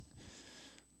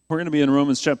We're going to be in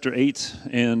Romans chapter 8,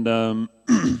 and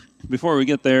before we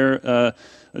get there, I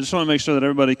just want to make sure that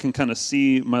everybody can kind of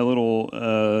see my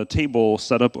little table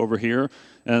set up over here,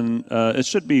 and it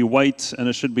should be white, and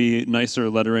it should be nicer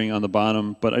lettering on the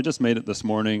bottom, but I just made it this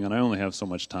morning, and I only have so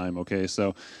much time, okay?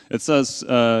 So it says,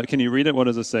 can you read it? What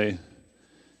does it say?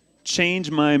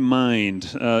 Change my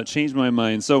mind. Change my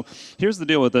mind. So here's the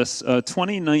deal with this.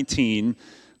 2019,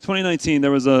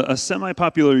 there was a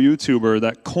semi-popular YouTuber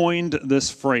that coined this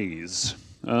phrase.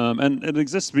 And it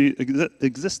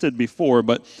existed before,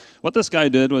 but what this guy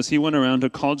did was he went around to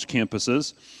college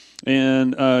campuses,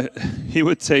 and he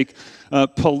would take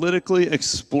politically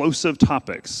explosive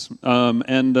topics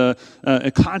and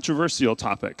controversial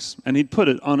topics, and he'd put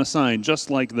it on a sign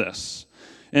just like this.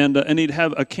 And he'd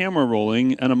have a camera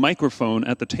rolling and a microphone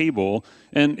at the table,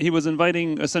 and he was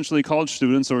inviting essentially college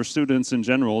students or students in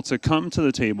general to come to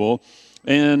the table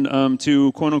and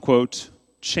to, quote unquote,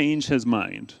 change his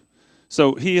mind.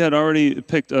 So he had already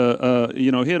picked he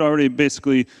had already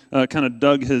basically kind of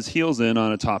dug his heels in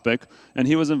on a topic, and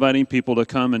he was inviting people to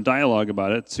come and dialogue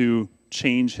about it to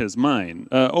change his mind.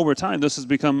 Over time, this has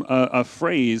become a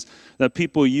phrase that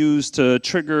people use to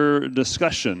trigger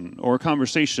discussion or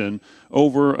conversation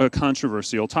over a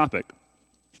controversial topic.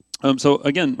 So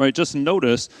again, right, just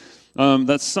notice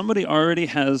that somebody already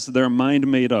has their mind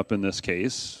made up in this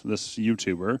case, this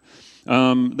YouTuber.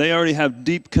 They already have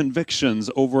deep convictions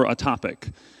over a topic,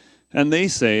 and they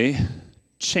say,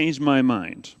 change my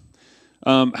mind.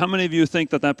 How many of you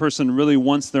think that person really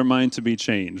wants their mind to be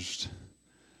changed?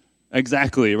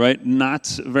 Exactly, right? Not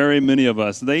very many of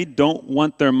us. They don't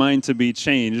want their mind to be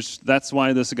changed. That's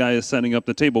why this guy is setting up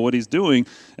the table. What he's doing,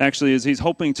 actually, is he's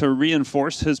hoping to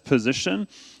reinforce his position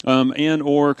and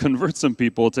or convert some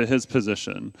people to his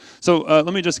position. So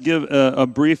let me just give a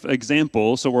brief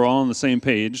example so we're all on the same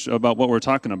page about what we're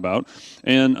talking about.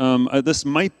 And this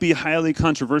might be highly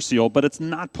controversial, but it's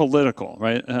not political,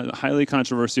 right? Highly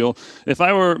controversial. If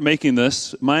I were making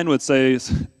this, mine would say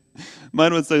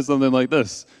something like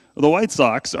this. The White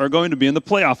Sox are going to be in the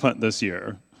playoff hunt this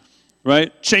year,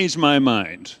 right? Change my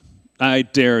mind. I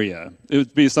dare you. It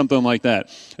would be something like that.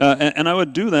 And I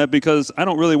would do that because I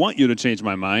don't really want you to change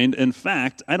my mind. In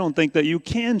fact, I don't think that you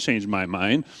can change my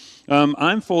mind.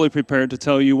 I'm fully prepared to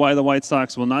tell you why the White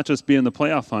Sox will not just be in the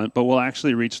playoff hunt, but will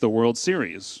actually reach the World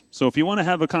Series. So if you want to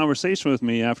have a conversation with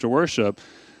me after worship,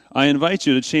 I invite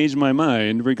you to change my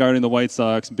mind regarding the White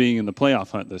Sox being in the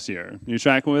playoff hunt this year. You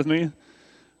tracking with me?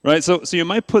 Right, so you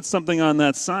might put something on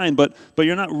that sign, but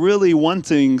you're not really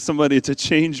wanting somebody to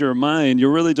change your mind.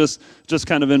 You're really just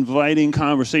kind of inviting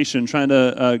conversation, trying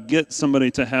to get somebody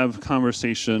to have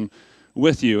conversation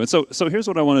with you. And so here's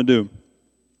what I want to do.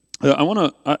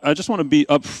 I just want to be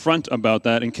upfront about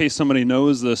that in case somebody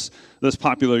knows this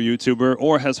popular YouTuber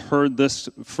or has heard this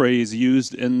phrase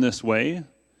used in this way.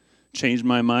 Change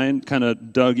my mind, kind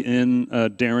of dug in,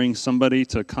 daring somebody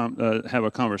to have a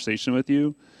conversation with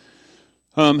you.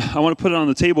 I want to put it on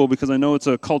the table because I know it's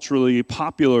a culturally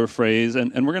popular phrase,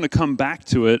 and we're going to come back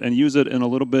to it and use it in a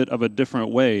little bit of a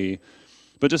different way.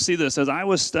 But just see this, as I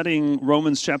was studying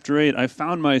Romans chapter 8, I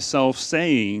found myself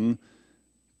saying,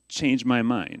 change my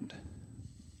mind.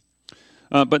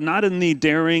 But not in the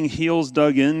daring, heels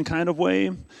dug in kind of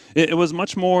way. It was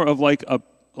much more of like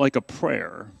a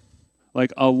prayer,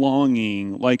 like a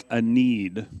longing, like a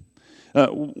need.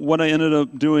 What I ended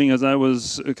up doing as I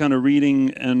was kind of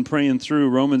reading and praying through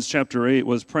Romans chapter 8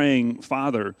 was praying,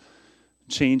 Father,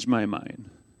 change my mind.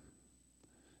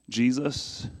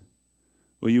 Jesus,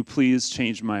 will you please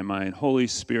change my mind? Holy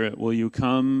Spirit, will you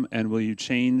come and will you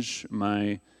change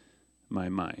my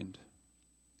mind?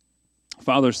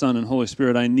 Father, Son, and Holy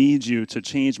Spirit, I need you to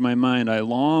change my mind. I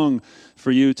long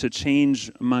for you to change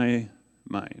my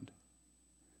mind.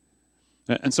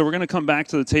 And so we're going to come back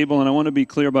to the table, and I want to be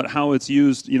clear about how it's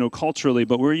used, culturally,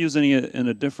 but we're using it in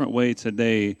a different way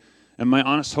today. And my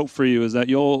honest hope for you is that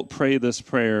you'll pray this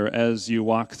prayer as you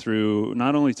walk through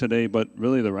not only today, but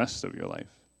really the rest of your life.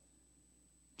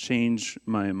 Change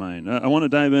my mind. I want to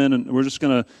dive in, and we're just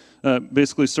going to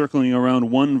basically circling around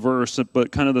one verse,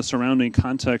 but kind of the surrounding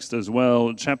context as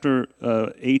well. Chapter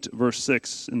 8, verse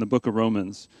 6 in the book of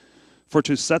Romans. For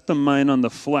to set the mind on the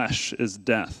flesh is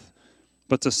death,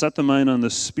 but to set the mind on the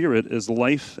Spirit is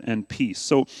life and peace.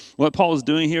 So what Paul is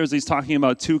doing here is he's talking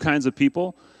about two kinds of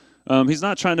people. He's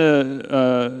not trying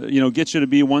to, get you to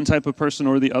be one type of person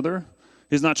or the other.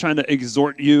 He's not trying to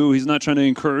exhort you. He's not trying to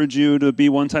encourage you to be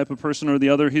one type of person or the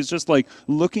other. He's just like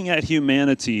looking at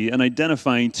humanity and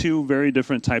identifying two very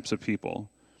different types of people.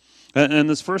 And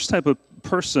this first type of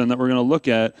person that we're going to look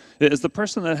at is the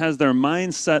person that has their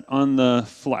mind set on the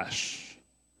flesh.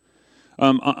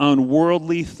 On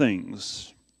worldly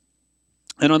things.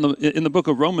 And in the book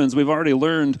of Romans, we've already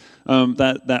learned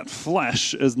that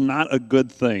flesh is not a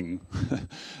good thing.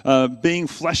 Being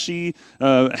fleshy,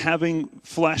 having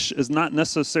flesh is not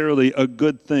necessarily a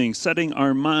good thing. Setting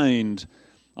our mind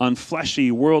on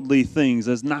fleshy, worldly things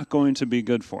is not going to be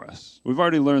good for us. We've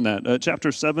already learned that.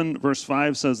 Chapter 7, verse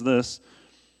 5 says this,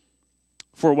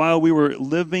 "For while we were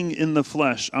living in the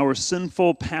flesh, our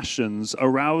sinful passions,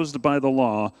 aroused by the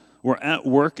law, were at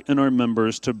work in our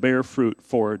members to bear fruit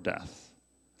for death."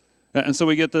 And so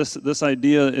we get this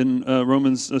idea in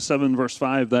Romans 7, verse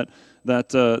 5,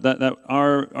 that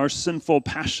our sinful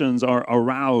passions are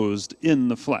aroused in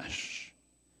the flesh.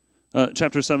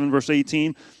 Chapter 7, verse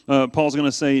 18, Paul's going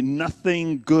to say,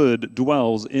 "Nothing good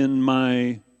dwells in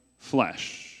my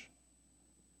flesh."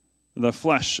 The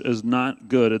flesh is not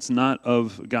good. It's not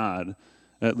of God,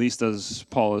 at least as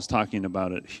Paul is talking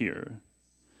about it here.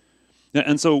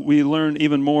 And so we learn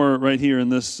even more right here in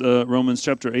this Romans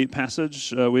chapter 8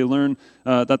 passage. We learn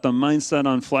that the mindset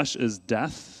on flesh is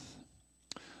death.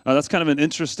 That's kind of an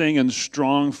interesting and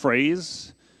strong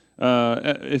phrase.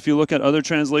 If you look at other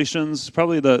translations,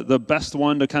 probably the best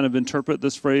one to kind of interpret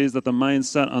this phrase, that the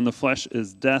mindset on the flesh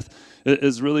is death,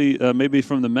 is really maybe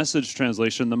from the Message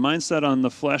translation. The mindset on the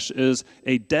flesh is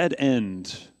a dead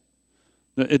end.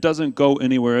 It doesn't go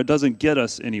anywhere. It doesn't get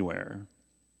us anywhere.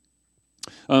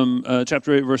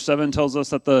 Chapter 8, verse 7 tells us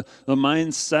that the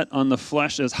mindset on the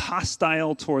flesh is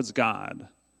hostile towards God.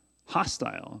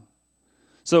 Hostile.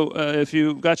 So if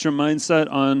you've got your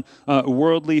mindset on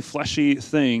worldly, fleshy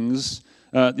things,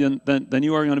 then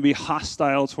you are going to be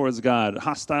hostile towards God.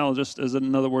 Hostile just is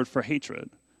another word for hatred.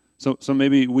 So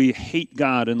maybe we hate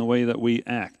God in the way that we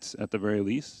act, at the very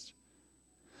least.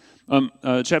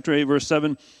 Chapter 8, verse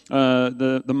 7,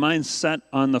 the mindset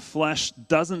on the flesh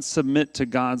doesn't submit to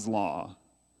God's law.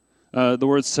 The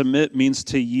word submit means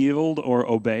to yield or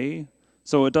obey.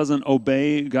 So it doesn't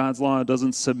obey God's law. It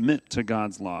doesn't submit to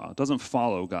God's law. It doesn't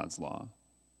follow God's law.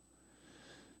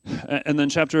 And then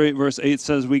chapter 8, verse 8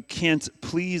 says we can't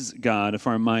please God if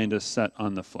our mind is set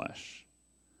on the flesh.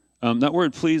 That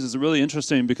word please is really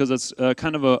interesting because it's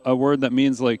kind of a word that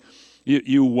means like,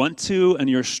 you want to and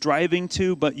you're striving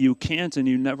to, but you can't and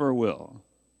you never will.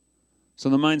 So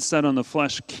the mindset on the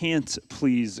flesh can't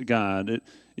please God.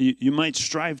 You might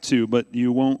strive to, but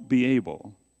you won't be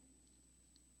able.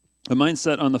 The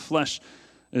mindset on the flesh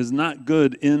is not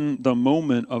good in the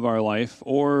moment of our life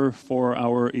or for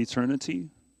our eternity.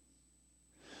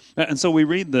 And so we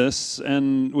read this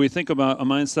and we think about a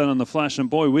mindset on the flesh,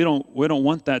 and boy, we don't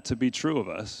want that to be true of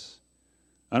us.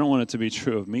 I don't want it to be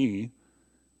true of me.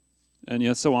 And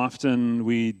yet so often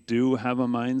we do have a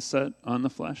mindset on the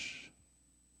flesh.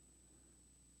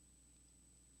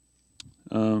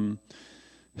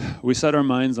 We set our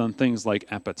minds on things like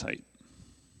appetite.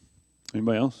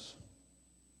 Anybody else?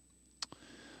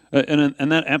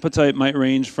 And that appetite might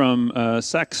range from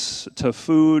sex to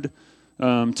food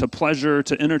to pleasure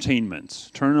to entertainment.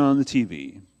 Turn on the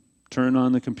TV. Turn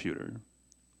on the computer.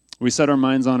 We set our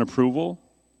minds on approval.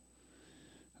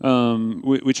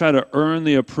 We try to earn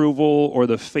the approval or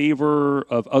the favor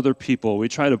of other people. We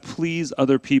try to please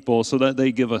other people so that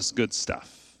they give us good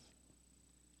stuff.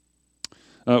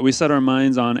 We set our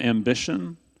minds on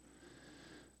ambition,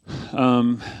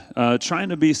 trying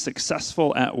to be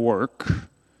successful at work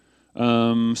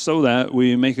so that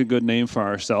we make a good name for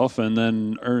ourselves and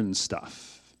then earn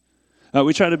stuff.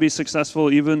 We try to be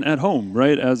successful even at home,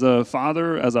 right? As a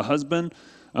father, as a husband,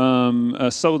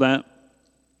 so that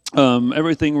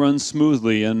everything runs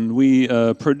smoothly and we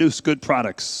produce good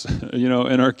products, in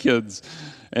our kids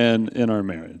and in our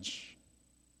marriage.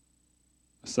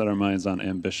 Set our minds on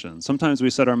ambition. Sometimes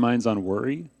we set our minds on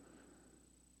worry.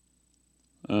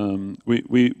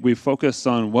 We focus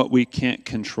on what we can't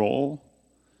control.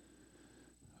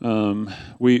 And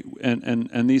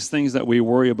these things that we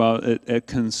worry about, it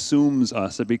consumes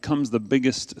us. It becomes the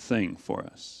biggest thing for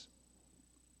us.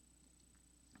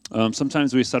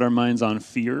 Sometimes we set our minds on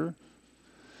fear,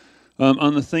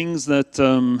 on the things that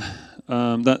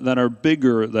are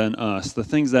bigger than us, the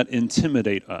things that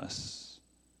intimidate us.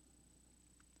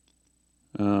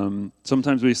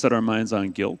 Sometimes we set our minds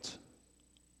on guilt,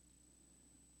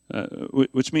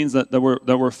 which means that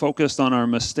we're focused on our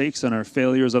mistakes and our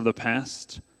failures of the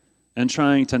past and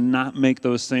trying to not make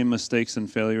those same mistakes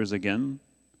and failures again.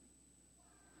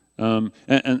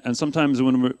 And sometimes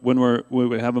when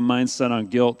we have a mindset on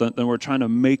guilt, then we're trying to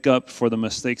make up for the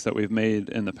mistakes that we've made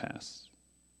in the past.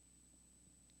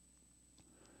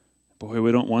 Boy,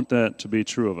 we don't want that to be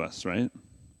true of us, right?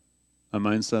 A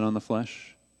mindset on the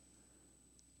flesh.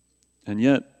 And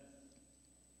yet,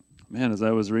 man, as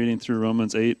I was reading through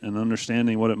Romans 8 and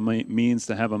understanding what it means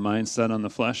to have a mindset on the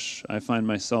flesh, I find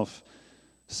myself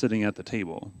sitting at the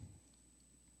table.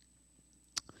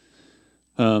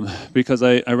 Because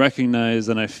I recognize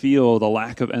and I feel the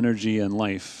lack of energy in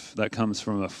life that comes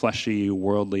from a fleshy,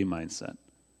 worldly mindset.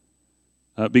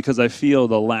 Because I feel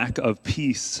the lack of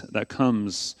peace that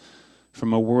comes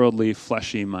from a worldly,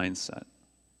 fleshy mindset.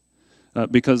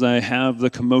 Because I have the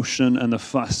commotion and the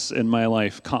fuss in my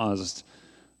life caused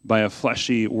by a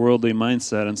fleshy, worldly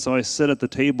mindset. And so I sit at the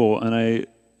table and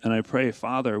I pray,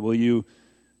 Father, will you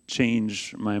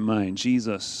change my mind?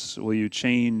 Jesus, will you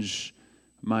change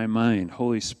my mind?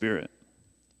 Holy Spirit,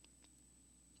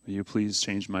 will you please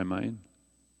change my mind?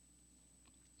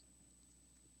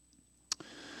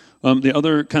 The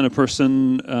other kind of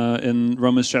person in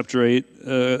Romans chapter 8,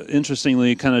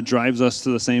 interestingly, kind of drives us to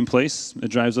the same place. It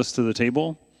drives us to the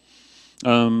table.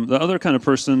 The other kind of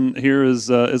person here is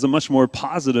a much more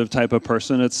positive type of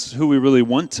person. It's who we really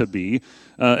want to be.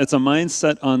 It's a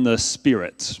mindset on the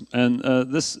Spirit. And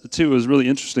this, too, is really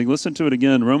interesting. Listen to it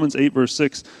again. Romans 8, verse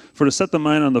 6. For to set the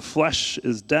mind on the flesh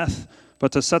is death,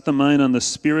 but to set the mind on the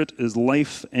Spirit is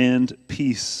life and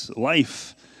peace.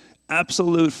 Life.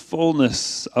 Absolute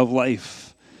fullness of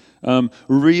life.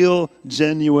 Real,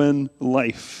 genuine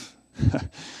life.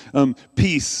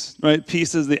 Peace, right?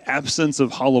 Peace is the absence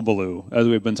of hullabaloo, as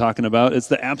we've been talking about. It's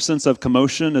the absence of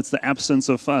commotion. It's the absence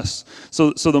of fuss.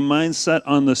 So the mindset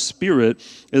on the Spirit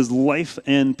is life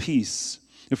and peace.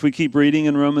 If we keep reading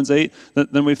in Romans 8,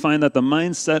 then we find that the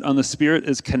mindset on the Spirit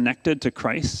is connected to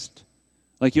Christ.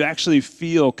 Like you actually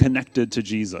feel connected to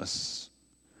Jesus.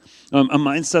 A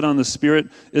mindset on the Spirit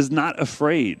is not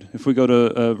afraid. If we go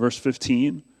to verse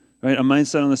 15, right? A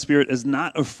mindset on the Spirit is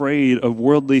not afraid of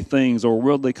worldly things or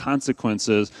worldly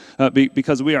consequences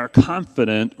because we are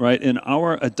confident, right, in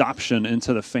our adoption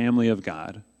into the family of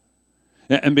God.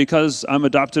 And because I'm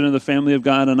adopted into the family of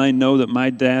God and I know that my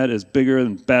dad is bigger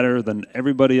and better than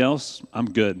everybody else, I'm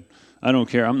good. I don't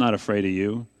care. I'm not afraid of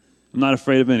you. I'm not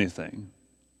afraid of anything.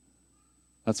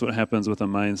 That's what happens with a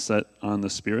mindset on the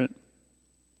Spirit.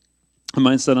 A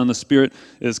mindset on the Spirit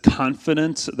is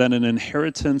confident that an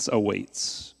inheritance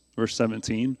awaits. Verse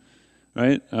 17,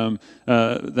 right?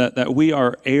 That we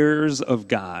are heirs of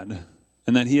God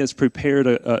and that He has prepared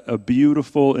a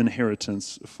beautiful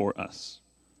inheritance for us.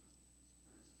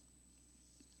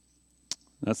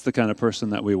 That's the kind of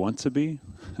person that we want to be,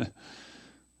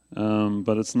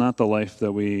 but it's not the life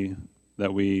that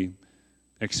we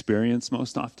experience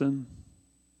most often.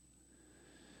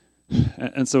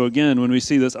 And so again, when we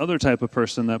see this other type of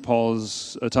person that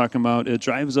Paul's talking about, it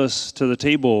drives us to the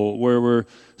table where we're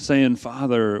saying,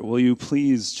 Father, will you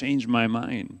please change my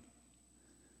mind?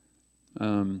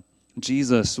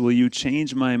 Jesus, will you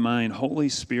change my mind? Holy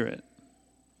Spirit,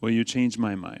 will you change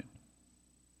my mind?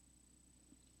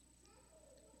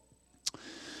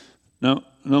 Now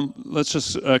let's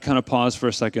just kind of pause for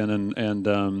a second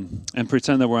and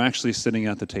pretend that we're actually sitting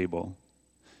at the table.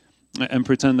 And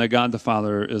pretend that God the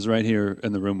Father is right here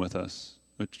in the room with us,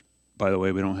 which, by the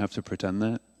way, we don't have to pretend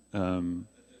that.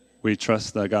 We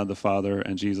trust that God the Father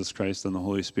and Jesus Christ and the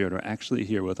Holy Spirit are actually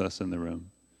here with us in the room.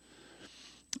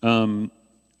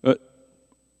 But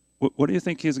what do you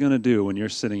think He's going to do when you're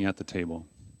sitting at the table?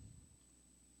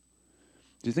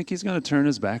 Do you think He's going to turn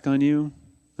His back on you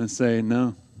and say,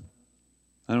 no,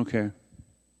 I don't care.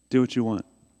 Do what you want?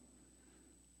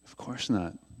 Of course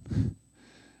not.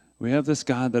 We have this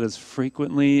God that has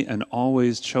frequently and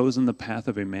always chosen the path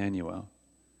of Emmanuel.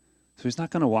 So He's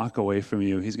not going to walk away from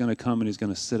you. He's going to come and He's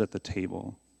going to sit at the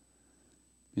table.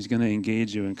 He's going to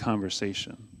engage you in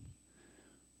conversation.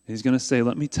 He's going to say,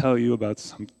 let me tell you about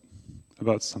something.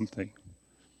 Let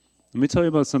me tell you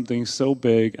about something so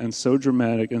big and so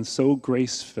dramatic and so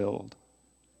grace-filled.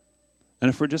 And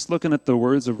if we're just looking at the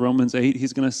words of Romans 8,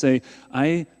 He's going to say,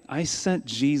 I sent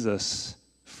Jesus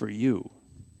for you.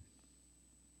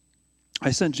 I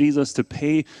sent Jesus to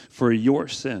pay for your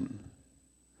sin.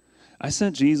 I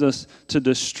sent Jesus to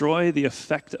destroy the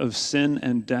effect of sin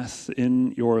and death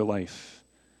in your life,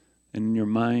 and in your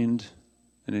mind,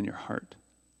 and in your heart.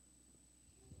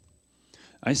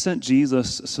 I sent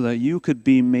Jesus so that you could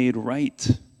be made right.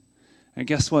 And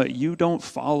guess what? You don't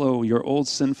follow your old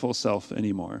sinful self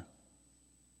anymore.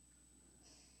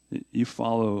 You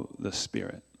follow the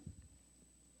Spirit.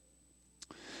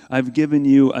 I've given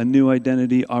you a new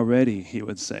identity already, He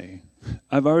would say.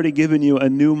 I've already given you a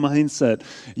new mindset.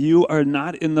 You are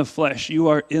not in the flesh. You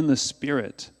are in the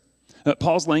Spirit.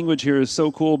 Paul's language here is so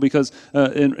cool because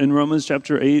in Romans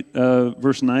chapter 8,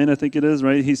 verse 9, I think it is,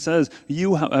 right? He says,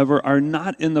 you, however, are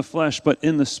not in the flesh, but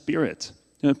in the Spirit.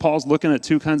 And Paul's looking at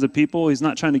two kinds of people. He's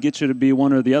not trying to get you to be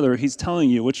one or the other. He's telling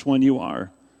you which one you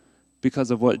are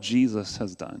because of what Jesus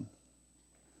has done.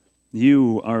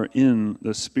 You are in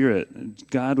the Spirit.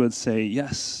 God would say,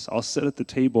 yes, I'll sit at the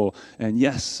table, and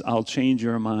yes, I'll change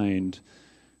your mind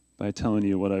by telling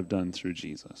you what I've done through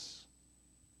Jesus.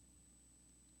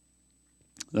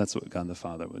 That's what God the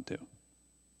Father would do.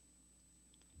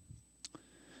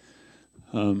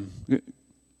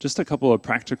 Just a couple of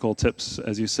practical tips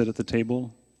as you sit at the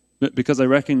table, because I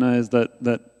recognize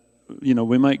that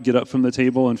we might get up from the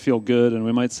table and feel good, and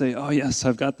we might say, oh yes,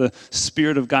 I've got the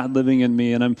Spirit of God living in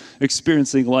me, and I'm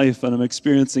experiencing life, and I'm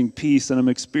experiencing peace, and I'm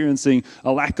experiencing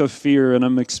a lack of fear, and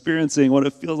I'm experiencing what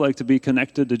it feels like to be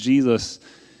connected to Jesus.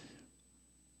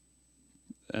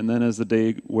 And then as the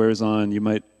day wears on, you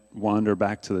might wander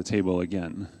back to the table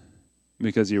again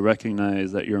because you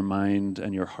recognize that your mind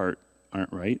and your heart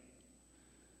aren't right.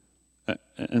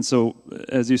 And so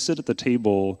as you sit at the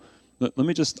table, let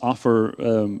me just offer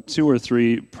 2 or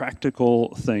 3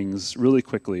 practical things really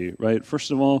quickly, right?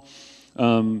 First of all,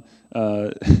 to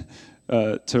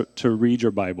read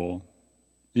your Bible.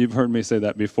 You've heard me say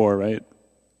that before, right?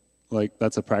 Like,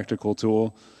 that's a practical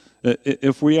tool.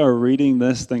 If we are reading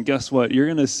this, then guess what? You're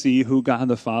going to see who God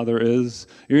the Father is.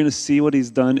 You're going to see what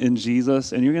he's done in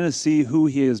Jesus, and you're going to see who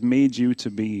he has made you to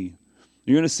be.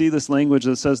 You're going to see this language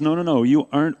that says, no, you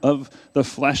aren't of the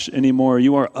flesh anymore.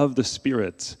 You are of the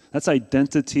Spirit. That's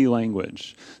identity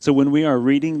language. So when we are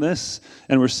reading this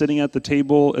and we're sitting at the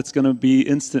table, it's going to be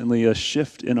instantly a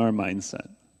shift in our mindset.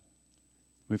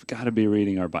 We've got to be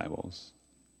reading our Bibles.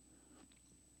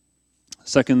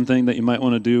 Second thing that you might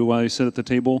want to do while you sit at the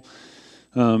table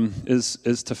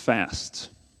is to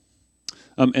fast.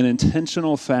 An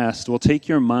intentional fast will take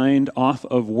your mind off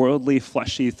of worldly,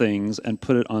 fleshy things and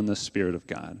put it on the Spirit of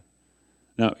God.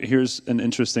 Now, here's an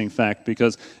interesting fact,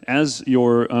 because as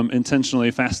you're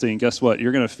intentionally fasting, guess what?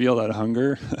 You're going to feel that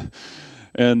hunger.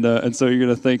 and so you're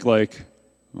going to think like,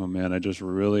 oh man, I just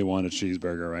really want a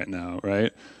cheeseburger right now,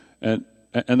 right? And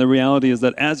the reality is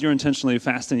that as you're intentionally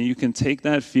fasting, you can take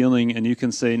that feeling and you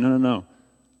can say, no,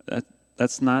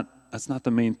 that's not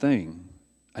the main thing.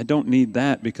 I don't need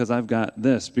that because I've got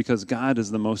this, because God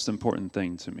is the most important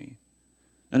thing to me.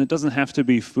 And it doesn't have to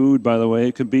be food, by the way.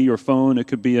 It could be your phone. It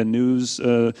could be a news,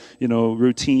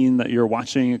 routine that you're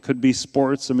watching. It could be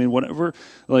sports. I mean, whatever,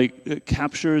 it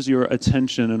captures your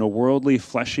attention in a worldly,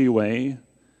 fleshy way.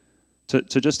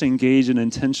 To just engage in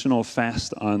intentional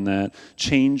fast on that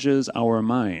changes our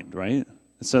mind, right?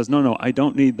 It says, no, I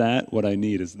don't need that. What I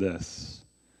need is this.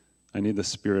 I need the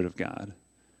Spirit of God.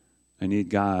 I need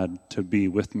God to be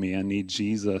with me. I need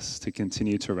Jesus to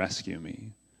continue to rescue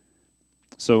me.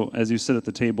 So as you sit at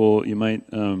the table, you might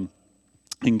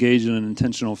engage in an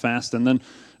intentional fast. And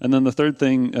then the third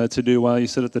thing to do while you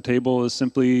sit at the table is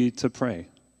simply to pray.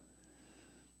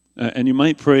 And you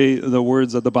might pray the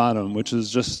words at the bottom, which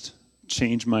is just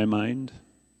change my mind.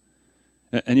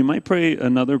 And you might pray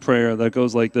another prayer that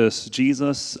goes like this: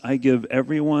 Jesus, I give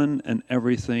everyone and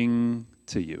everything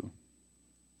to you.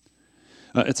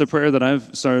 It's a prayer that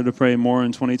I've started to pray more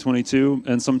in 2022,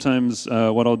 and sometimes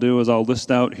what I'll do is I'll list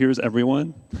out, here's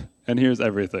everyone, and here's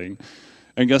everything.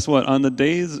 And guess what? On the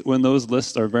days when those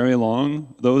lists are very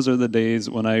long, those are the days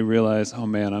when I realize, oh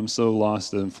man, I'm so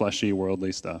lost in fleshy,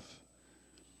 worldly stuff.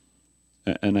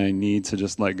 And I need to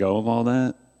just let go of all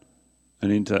that. I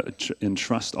need to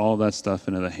entrust all that stuff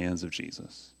into the hands of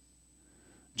Jesus.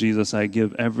 Jesus, I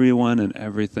give everyone and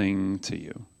everything to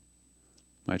you.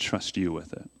 I trust you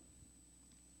with it.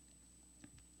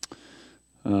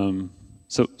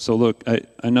 So look,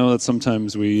 I know that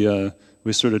sometimes we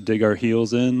sort of dig our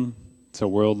heels in to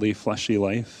worldly, fleshy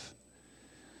life.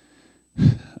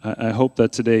 I hope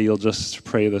that today you'll just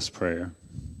pray this prayer.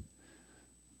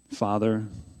 Father,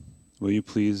 will you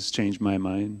please change my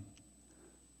mind?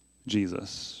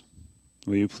 Jesus,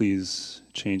 will you please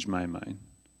change my mind?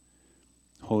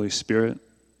 Holy Spirit,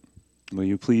 will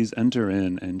you please enter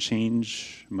in and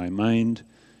change my mind,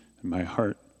 and my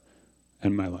heart,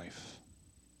 and my life?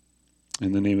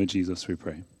 In the name of Jesus we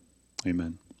pray.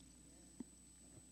 Amen.